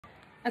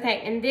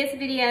Okay, in this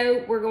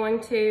video, we're going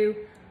to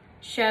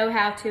show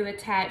how to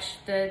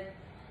attach the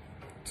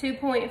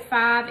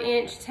 2.5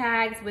 inch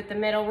tags with the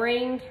metal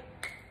ring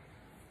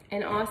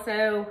and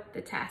also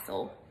the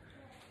tassel.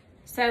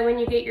 So when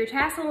you get your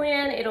tassel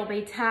in, it'll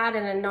be tied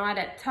in a knot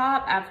up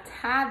top. I've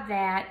tied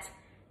that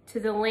to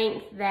the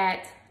length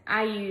that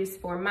I use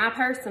for my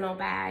personal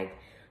bag.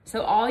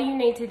 So all you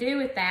need to do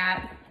with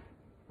that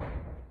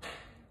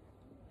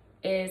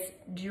is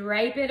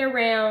drape it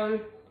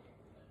around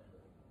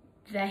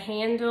the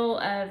handle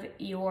of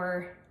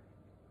your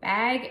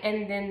bag,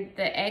 and then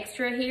the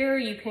extra here,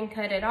 you can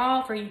cut it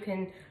off or you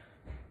can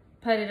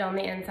put it on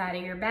the inside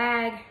of your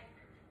bag.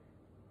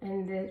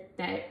 And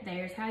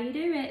there's how you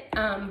do it.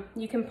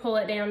 You can pull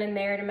it down in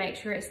there to make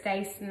sure it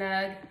stays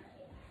snug.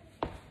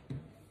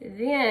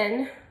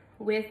 Then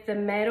with the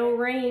metal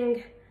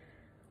ring,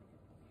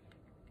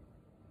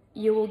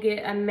 you will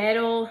get a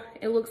metal,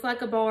 it looks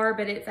like a bar,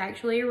 but it's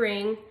actually a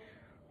ring,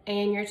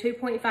 and your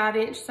 2.5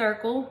 inch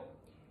circle.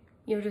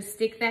 You'll just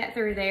stick that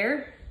through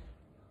there.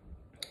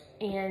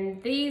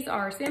 And these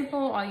are simple.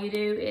 All you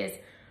do is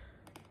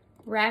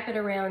wrap it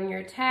around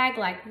your tag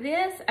like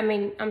this.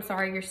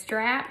 Your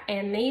strap,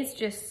 and these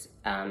just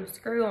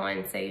screw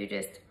on. So you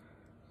just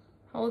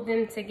hold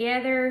them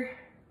together,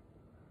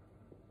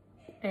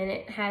 and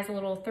it has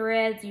little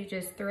threads. You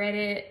just thread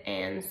it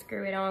and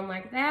screw it on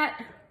like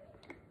that.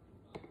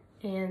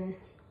 And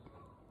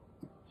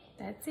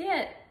that's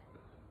it.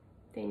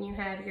 Then you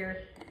have your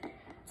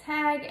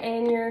tag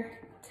and your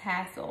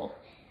tassel.